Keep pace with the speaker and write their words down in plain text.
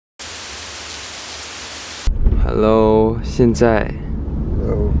Hello， 现在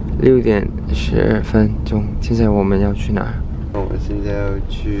6点12分钟。现在我们要去哪儿？我们现在要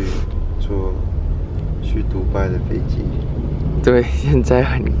去迪拜的飞机。对，现在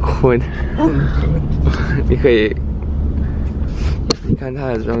很困。你可以，你看他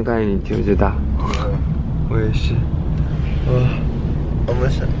的状态，你就知道。我也是。我们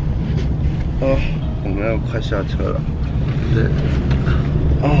是，我们要快下车了。对。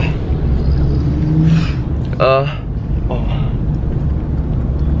Oh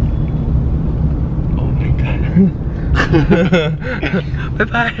my god！ 拜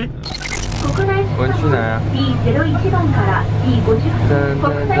拜。我们去哪儿啊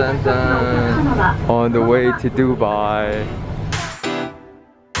？On the way to Dubai。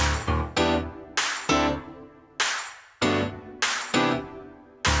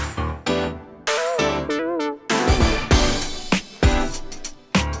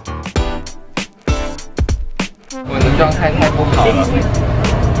我的状态太不好了。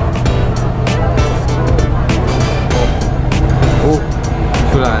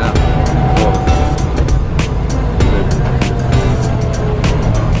出来了。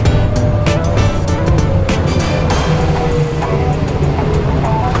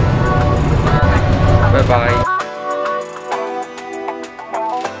拜拜。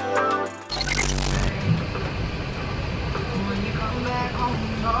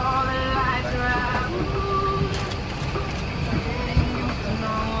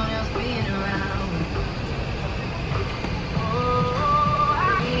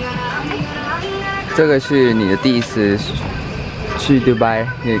这个是你的第一次去迪拜，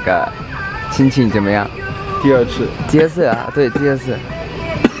那个心情怎么样？第二次。第二次啊，对，第二次。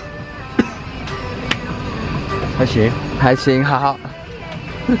还行，还行，好。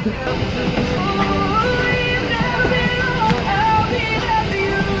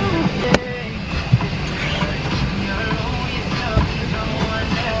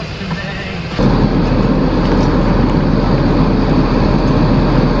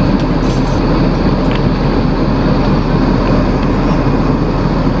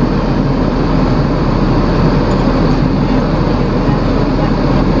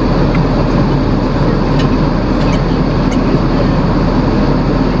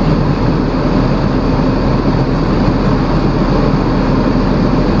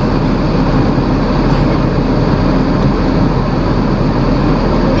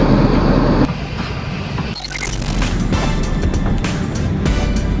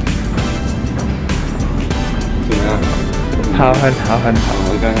好，很好，很好。我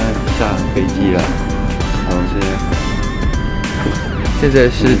刚刚下飞机了，然后现在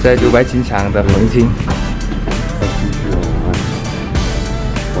是在迪拜机场的风景。要出去了，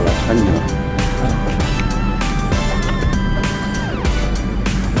我来看你了。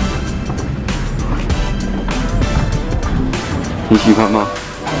你喜欢吗？我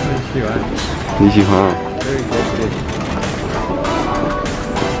喜欢。你喜欢啊？对。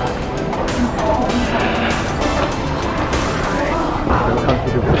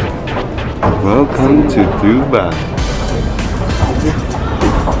Welcome to Dubai.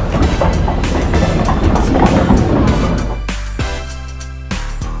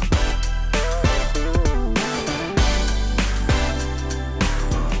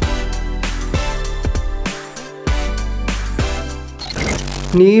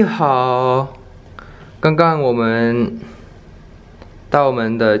 你好，刚刚我们到我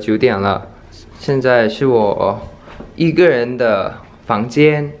们的酒店了，现在是我一个人的房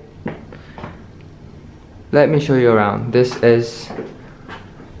间。Let me show you around. This is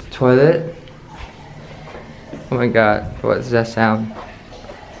the toilet. Oh my god, what's that sound?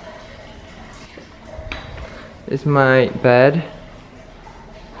 It's my bed.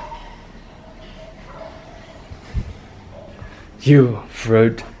 You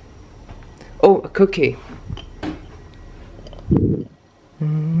fruit. Oh, a cookie.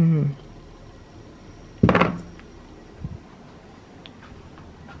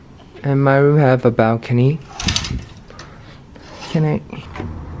 And my room have a balcony. Can I?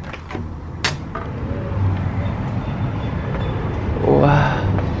 Wow.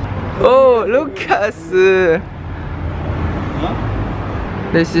 Oh, Lucas.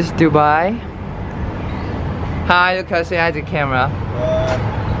 This is Dubai. Hi, Lucas. Say hi to the camera.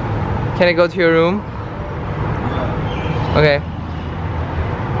 Can I go to your room? Okay.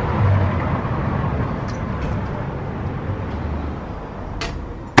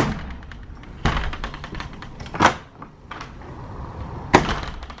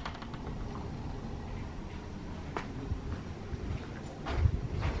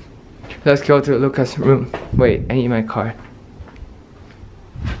 Let's go to Lucas' room. Wait, I need my card.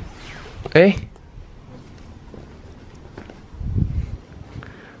 Hey?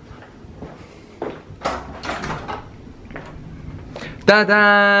 哒哒，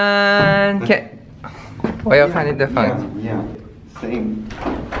看，我要看你的房子。Yeah, same.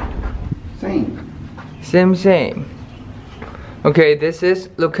 Same. Okay, this is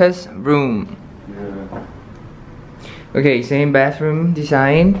Lucas' room. Yeah. Okay, same bathroom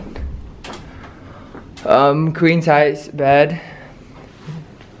design. Queen size bed.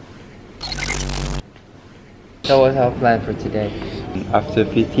 That was our plan for today. After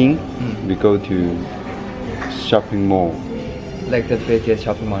fitting, we go to shopping mall. Like the prettiest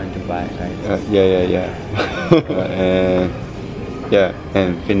shopping mall in Dubai, right? Yeah.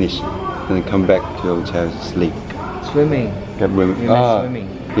 and finish. Then come back to hotel, sleep. Swimming. Get women. We met swimming.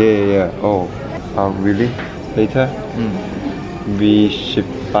 Yeah. Oh, really? Later? We should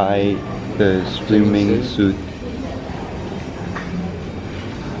buy the swimming suit.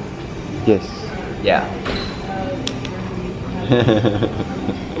 Yes. Yeah.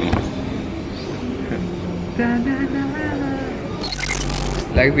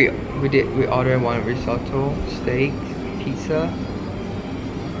 Like we ordered one risotto, steak, pizza,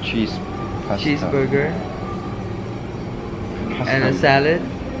 Cheese pasta. cheeseburger, Pasta. and a salad.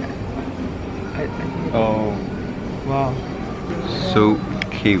 Oh, Wow. so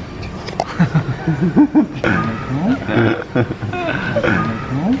cute.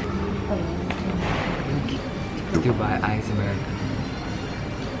 Dubai Ice America.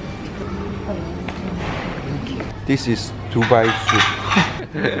 This is Dubai soup.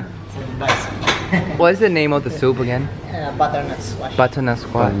 What is the name of the soup again? Butternut squash. Butternut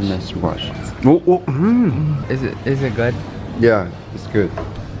squash. Nice squash. Oh. Is it good? Yeah, it's good.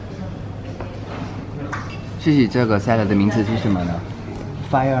 谢谢这个 salad 的名字是什么呢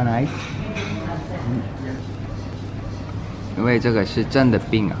 ？Fire and Ice。因为这个是真的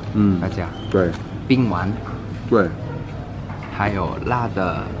冰啊，大家对冰丸，对，还有辣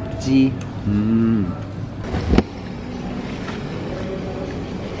的鸡，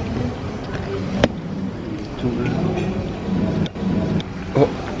哦。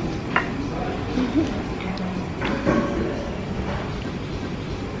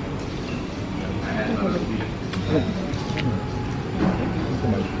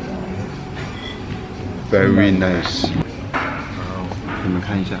Very nice。你们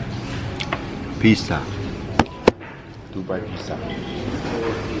看一下，披萨，杜拜披萨。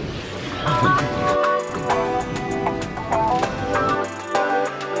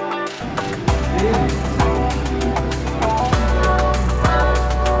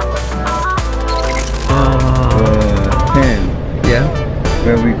Ten. Yeah.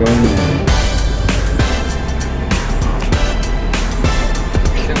 Where are we going?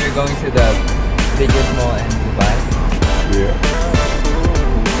 So we're going to the biggest mall in Dubai. Yeah.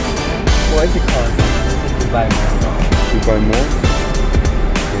 What is it called? Dubai Mall. Dubai Mall.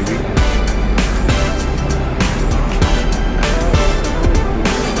 Maybe.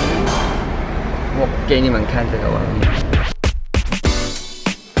 我给你们看这个吧。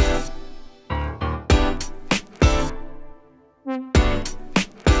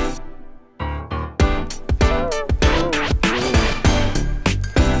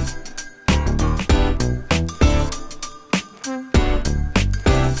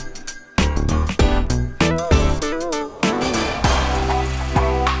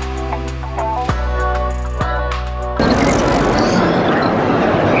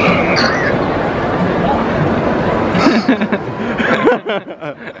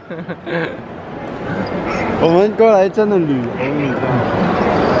我们过来真的旅游，你知道吗？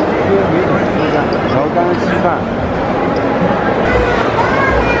然后刚刚吃饭。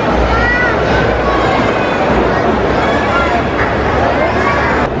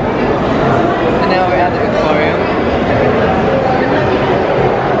And now we're at the aquarium.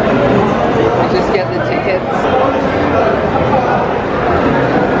 We just get the tickets.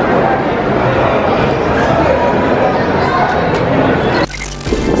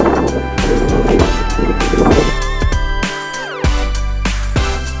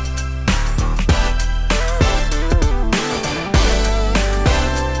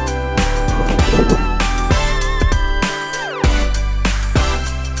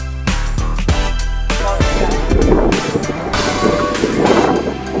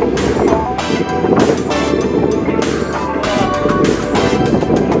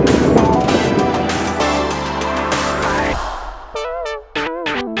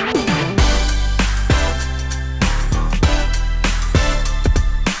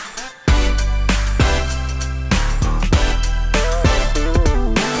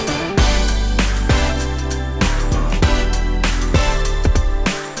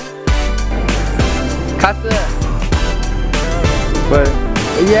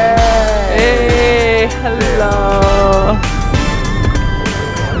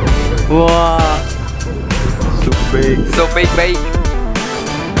 So big, big.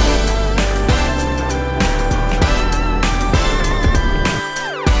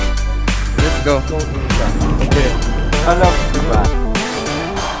 Let's go. Okay. I love Dubai.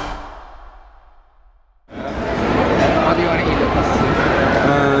 How do you want to eat this?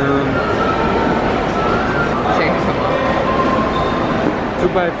 Say some more.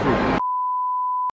 Dubai food.